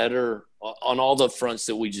us better on all the fronts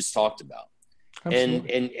that we just talked about.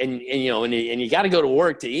 Absolutely. And you got to go to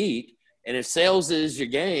work to eat. And if sales is your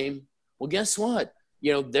game, well, guess what?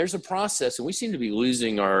 There's a process, and we seem to be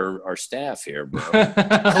losing our staff here, bro.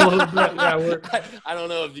 A little bit, yeah. I don't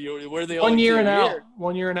know if we're the one only year and here. out.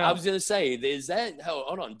 1 year and out. I was going to say, is that –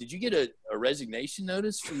 hold on. Did you get a resignation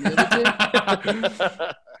notice from the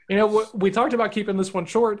other two? We talked about keeping this one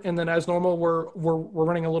short, and then as normal, we're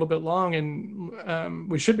running a little bit long, and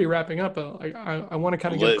we should be wrapping up. I want to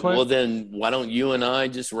kind of get Clint. Well, then why don't you and I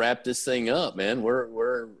just wrap this thing up, man?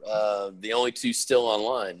 We're the only two still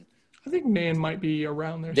online. I think Nan might be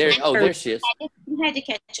around there. There she is. I had to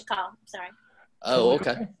catch a call. Sorry. Oh,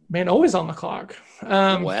 okay. Man, always on the clock.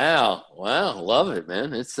 Wow, love it,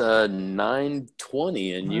 man. It's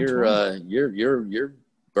 9:20, and you're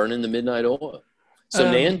burning the midnight oil.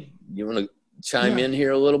 So, Nan, you want to chime in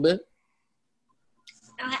here a little bit?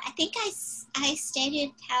 I think I stated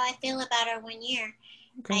how I feel about our 1 year.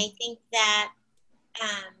 Okay. I think that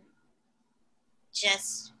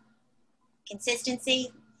just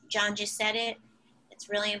consistency. John just said it. It's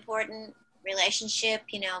really important. Relationship,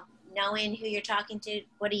 knowing who you're talking to.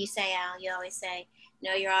 What do you say, Al? You always say,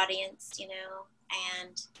 know your audience,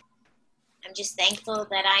 and I'm just thankful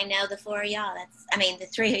that I know the four of y'all. The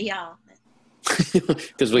three of y'all.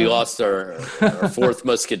 Because we lost our fourth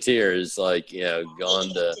musketeer is gone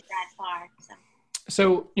to that far.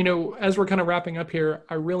 So, as we're kind of wrapping up here,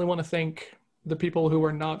 I really want to thank the people who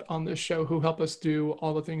are not on this show who help us do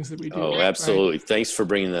all the things that we do. Oh, absolutely. Right? Thanks for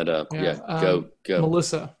bringing that up. Yeah, go.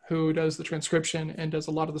 Melissa, who does the transcription and does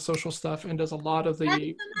a lot of the social stuff and does a lot of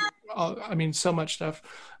the, so much stuff.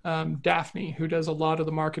 Daphne, who does a lot of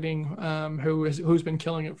the marketing, who's been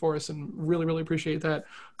killing it for us and really, really appreciate that.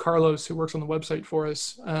 Carlos, who works on the website for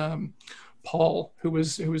us. Paul, who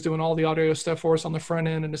was doing all the audio stuff for us on the front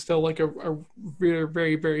end and is still like a very,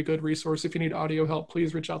 very, very good resource. If you need audio help,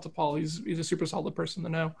 please reach out to Paul. He's a super solid person to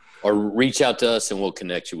know. Or reach out to us and we'll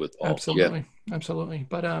connect you with Paul. Absolutely. Yeah. Absolutely.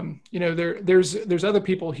 But, there's other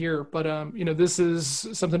people here, but, this is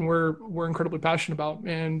something we're incredibly passionate about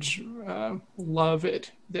and love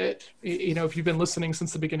it that, if you've been listening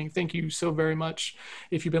since the beginning, thank you so very much.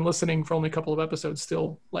 If you've been listening for only a couple of episodes,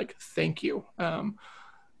 still thank you.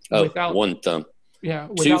 One thumb. Yeah.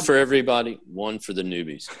 Two for everybody, one for the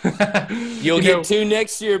newbies. You'll get two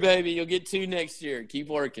next year, baby. You'll get two next year. Keep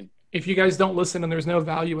working. If you guys don't listen and there's no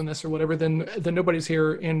value in this or whatever, then nobody's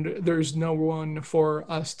here and there's no one for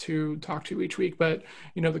us to talk to each week. But,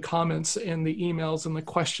 the comments and the emails and the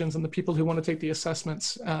questions and the people who want to take the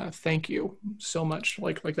assessments, thank you so much.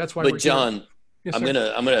 Like that's why. But John, yes, I'm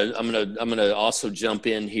gonna also jump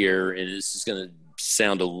in here, and this is gonna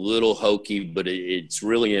sound a little hokey, but it's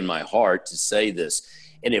really in my heart to say this.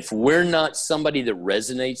 And if we're not somebody that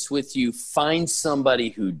resonates with you, find somebody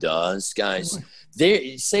who does, guys.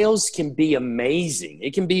 Sales can be amazing.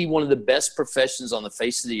 It can be one of the best professions on the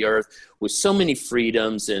face of the earth with so many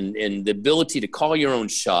freedoms and the ability to call your own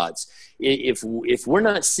shots. If we're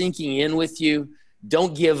not sinking in with you,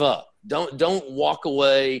 don't give up. Don't walk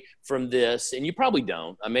away from this. And you probably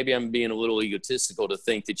don't. Maybe I'm being a little egotistical to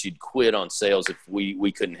think that you'd quit on sales if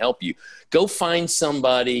we couldn't help you. Go find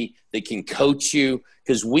somebody that can coach you,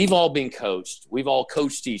 because we've all been coached. We've all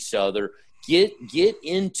coached each other. Get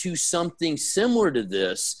into something similar to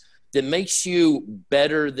this that makes you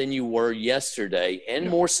better than you were yesterday and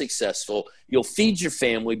more successful. You'll feed your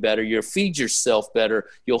family better. You'll feed yourself better.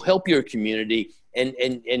 You'll help your community.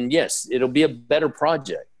 And yes, it'll be a better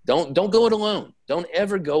project. Don't go it alone. Don't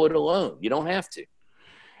ever go it alone. You don't have to.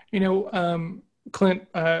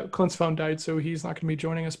 Clint's phone died, so he's not going to be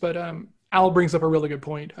joining us. But Al brings up a really good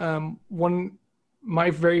point.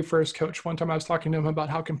 My very first coach, one time I was talking to him about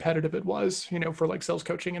how competitive it was, for like sales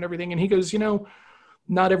coaching and everything. And he goes,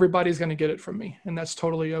 not everybody's going to get it from me, and that's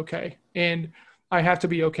totally okay. And I have to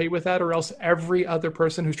be okay with that, or else every other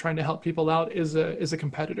person who's trying to help people out is a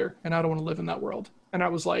competitor, and I don't want to live in that world. And I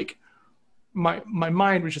was like, my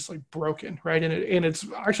mind was just like broken, right? And it's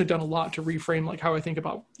actually done a lot to reframe like how I think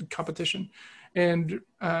about competition. And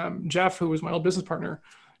Jeff, who was my old business partner,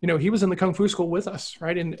 he was in the Kung Fu school with us,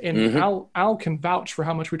 right? And Al can vouch for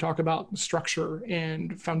how much we talk about structure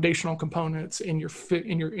and foundational components in your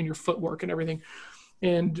footwork and everything.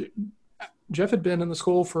 And Jeff had been in the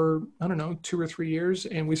school for, 2 or 3 years,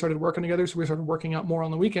 and we started working together. So we started working out more on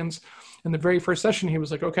the weekends. And the very first session, he was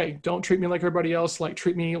like, okay, don't treat me like everybody else. Like,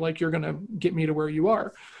 treat me like you're going to get me to where you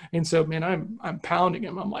are. And so, man, I'm pounding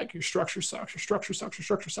him. I'm like, your structure sucks. Your structure sucks. Your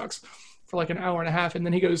structure sucks, for like an hour and a half. And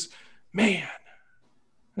then he goes, man,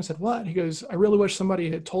 I said, what? He goes, I really wish somebody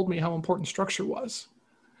had told me how important structure was.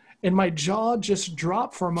 And my jaw just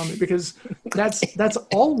dropped for a moment, because that's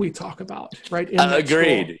all we talk about, right?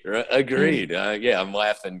 Agreed. Yeah, I'm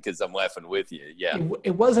laughing because I'm laughing with you. Yeah.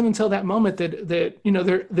 It wasn't until that moment that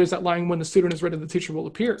there's that line, when the student is ready, the teacher will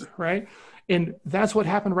appear, right? And that's what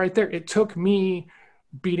happened right there. It took me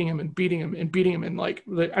beating him. And like,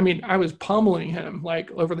 I was pummeling him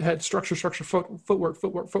like over the head, structure,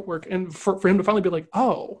 footwork. And for him to finally be like,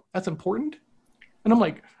 oh, that's important. And I'm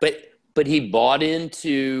like, but he bought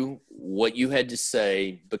into what you had to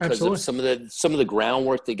say because Absolutely. Of some of the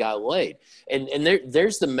groundwork that got laid. And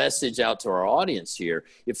there's the message out to our audience here.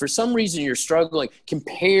 If for some reason you're struggling,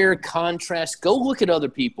 compare, contrast, go look at other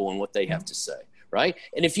people and what they have to say, right?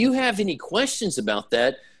 And if you have any questions about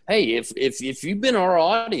that, hey, if you've been our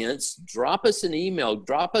audience, drop us an email,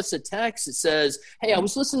 drop us a text that says, hey, I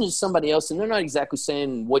was listening to somebody else and they're not exactly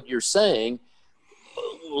saying what you're saying.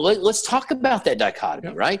 Let's talk about that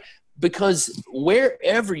dichotomy, right? Because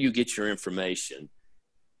wherever you get your information,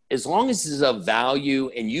 as long as it's of value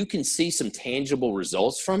and you can see some tangible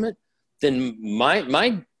results from it, then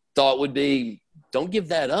my thought would be, don't give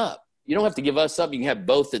that up. You don't have to give us up. You can have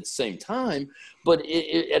both at the same time. But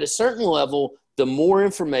at a certain level, the more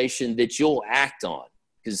information that you'll act on,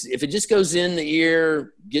 because if it just goes in the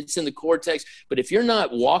ear, gets in the cortex, but if you're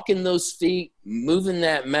not walking those feet, moving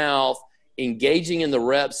that mouth, engaging in the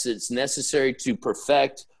reps that's necessary to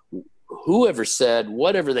perfect whoever said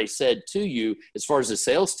whatever they said to you as far as a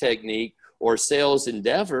sales technique or sales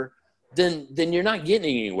endeavor, then you're not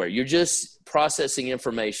getting anywhere. You're just processing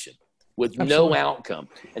information with Absolutely. No outcome.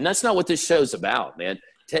 And that's not what this show's about, man.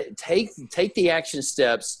 Take the action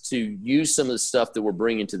steps to use some of the stuff that we're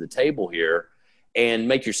bringing to the table here and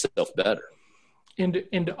make yourself better.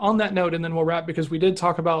 And on that note, and then we'll wrap, because we did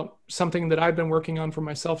talk about something that I've been working on for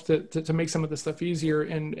myself to make some of this stuff easier.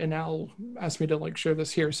 And Al asked me to like share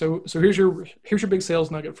this here. So here's your big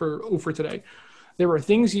sales nugget for today. There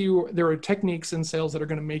are techniques in sales that are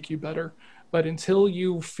going to make you better, but until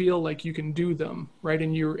you feel like you can do them, right,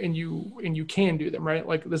 and you can do them, right,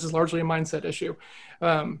 like this is largely a mindset issue,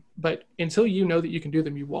 but until you know that you can do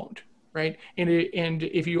them, you won't. Right. And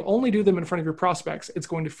if you only do them in front of your prospects, it's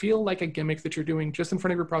going to feel like a gimmick that you're doing just in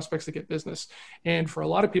front of your prospects to get business. And for a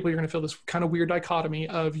lot of people, you're going to feel this kind of weird dichotomy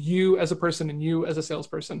of you as a person and you as a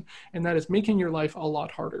salesperson. And that is making your life a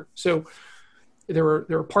lot harder. So there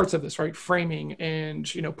are parts of this, right? Framing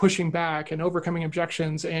and, pushing back and overcoming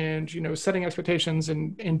objections and, setting expectations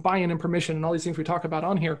and buy-in and permission and all these things we talk about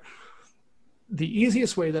on here. The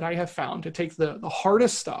easiest way that I have found to take the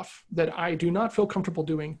hardest stuff that I do not feel comfortable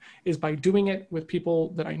doing is by doing it with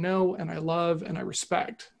people that I know and I love and I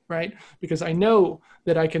respect, right? Because I know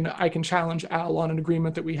that I can challenge Al on an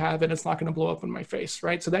agreement that we have and it's not going to blow up in my face,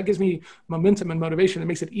 right? So that gives me momentum and motivation. It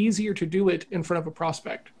makes it easier to do it in front of a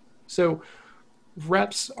prospect. So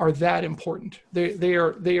reps are that important. They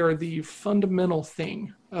are the fundamental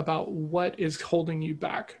thing about what is holding you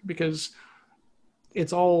back, because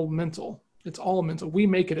it's all mental. It's all mental. We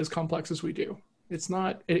make it as complex as we do. It's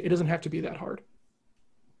not, it doesn't have to be that hard.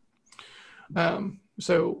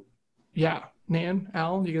 So yeah, Nan,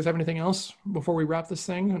 Al, do you guys have anything else before we wrap this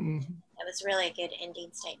thing? And That was really a good ending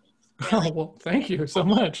statement. oh, well, thank you so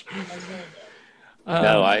much. That was really good.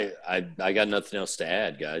 No, I got nothing else to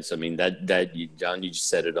add, guys. I mean, John, you just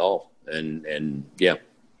said it all, and yeah,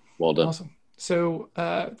 well done. Awesome. So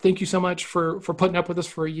thank you so much for putting up with us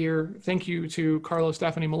for a year. Thank you to Carlos,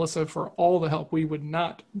 Stephanie, Melissa for all the help. We would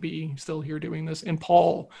not be still here doing this. And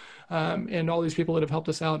Paul and all these people that have helped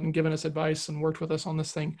us out and given us advice and worked with us on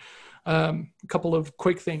this thing. A couple of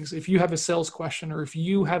quick things. If you have a sales question or if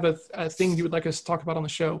you have a thing you would like us to talk about on the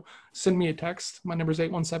show, send me a text. My number is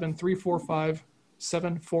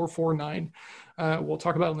 817-345-7449. We'll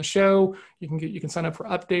talk about it on the show. You can sign up for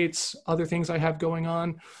updates, other things I have going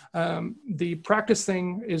on. The practice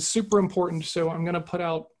thing is super important. So I'm going to put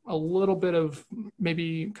out a little bit of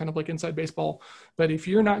maybe kind of like inside baseball, but if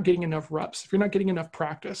you're not getting enough reps, if you're not getting enough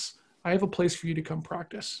practice, I have a place for you to come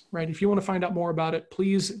practice, right? If you want to find out more about it,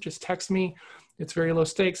 please just text me. It's very low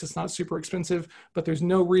stakes. It's not super expensive, but there's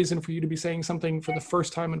no reason for you to be saying something for the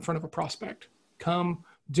first time in front of a prospect. Come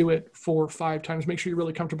do it 4 or 5 times. Make sure you're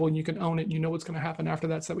really comfortable and you can own it and you know what's going to happen after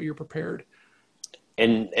that so that way you're prepared.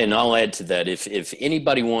 And I'll add to that. If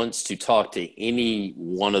anybody wants to talk to any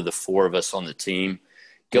one of the 4 of us on the team,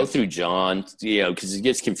 go through John, because it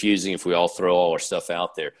gets confusing if we all throw all our stuff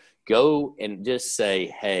out there. Go and just say,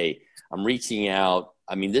 hey, I'm reaching out.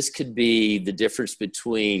 I mean, this could be the difference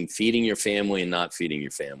between feeding your family and not feeding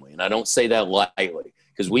your family. And I don't say that lightly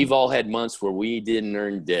because we've all had months where we didn't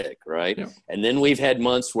earn dick, right? Yeah. And then we've had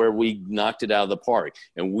months where we knocked it out of the park.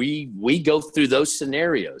 And we go through those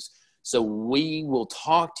scenarios. So we will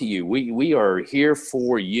talk to you. We are here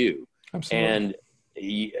for you. Absolutely.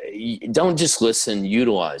 And don't just listen,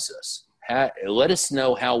 utilize us. Let us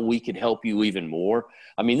know how we could help you even more.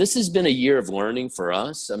 I mean, this has been a year of learning for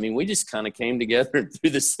us. I mean, we just kind of came together and through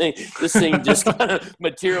this thing. This thing just kind of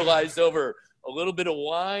materialized over a little bit of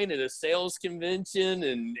wine and a sales convention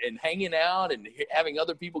and hanging out and having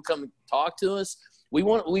other people come and talk to us. We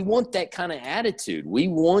want that kind of attitude. We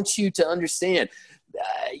want you to understand,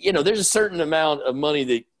 there's a certain amount of money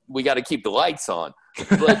that we got to keep the lights on.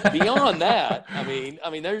 But beyond that, I mean,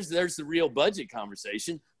 there's the real budget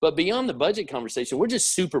conversation. But beyond the budget conversation, we're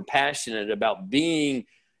just super passionate about being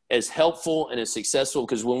as helpful and as successful.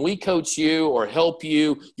 Because when we coach you or help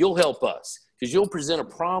you, you'll help us. Because you'll present a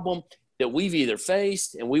problem that we've either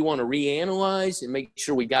faced and we want to reanalyze and make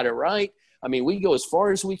sure we got it right. I mean, we go as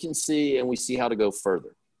far as we can see and we see how to go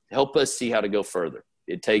further. Help us see how to go further.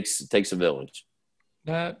 It takes a village.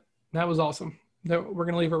 That was awesome. We're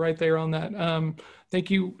going to leave it right there on that. Thank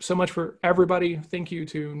you so much for everybody. Thank you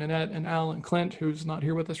to Nanette and Al and Clint, who's not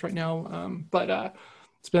here with us right now. But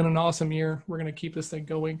it's been an awesome year. We're going to keep this thing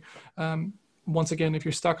going. Once again, if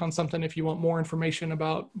you're stuck on something, if you want more information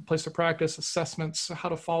about place to practice, assessments, how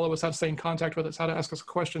to follow us, how to stay in contact with us, how to ask us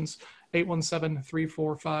questions,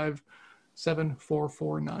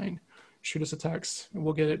 817-345-7449. Shoot us a text and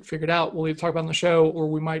we'll get it figured out. We'll either talk about it on the show or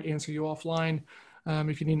we might answer you offline.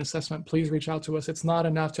 If you need an assessment, please reach out to us. It's not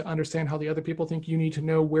enough to understand how the other people think. You need to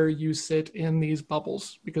know where you sit in these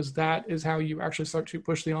bubbles, because that is how you actually start to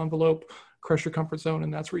push the envelope, crush your comfort zone,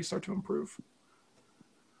 and that's where you start to improve.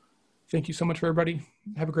 Thank you so much for everybody.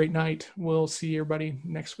 Have a great night. We'll see everybody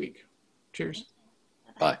next week. Cheers.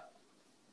 Bye.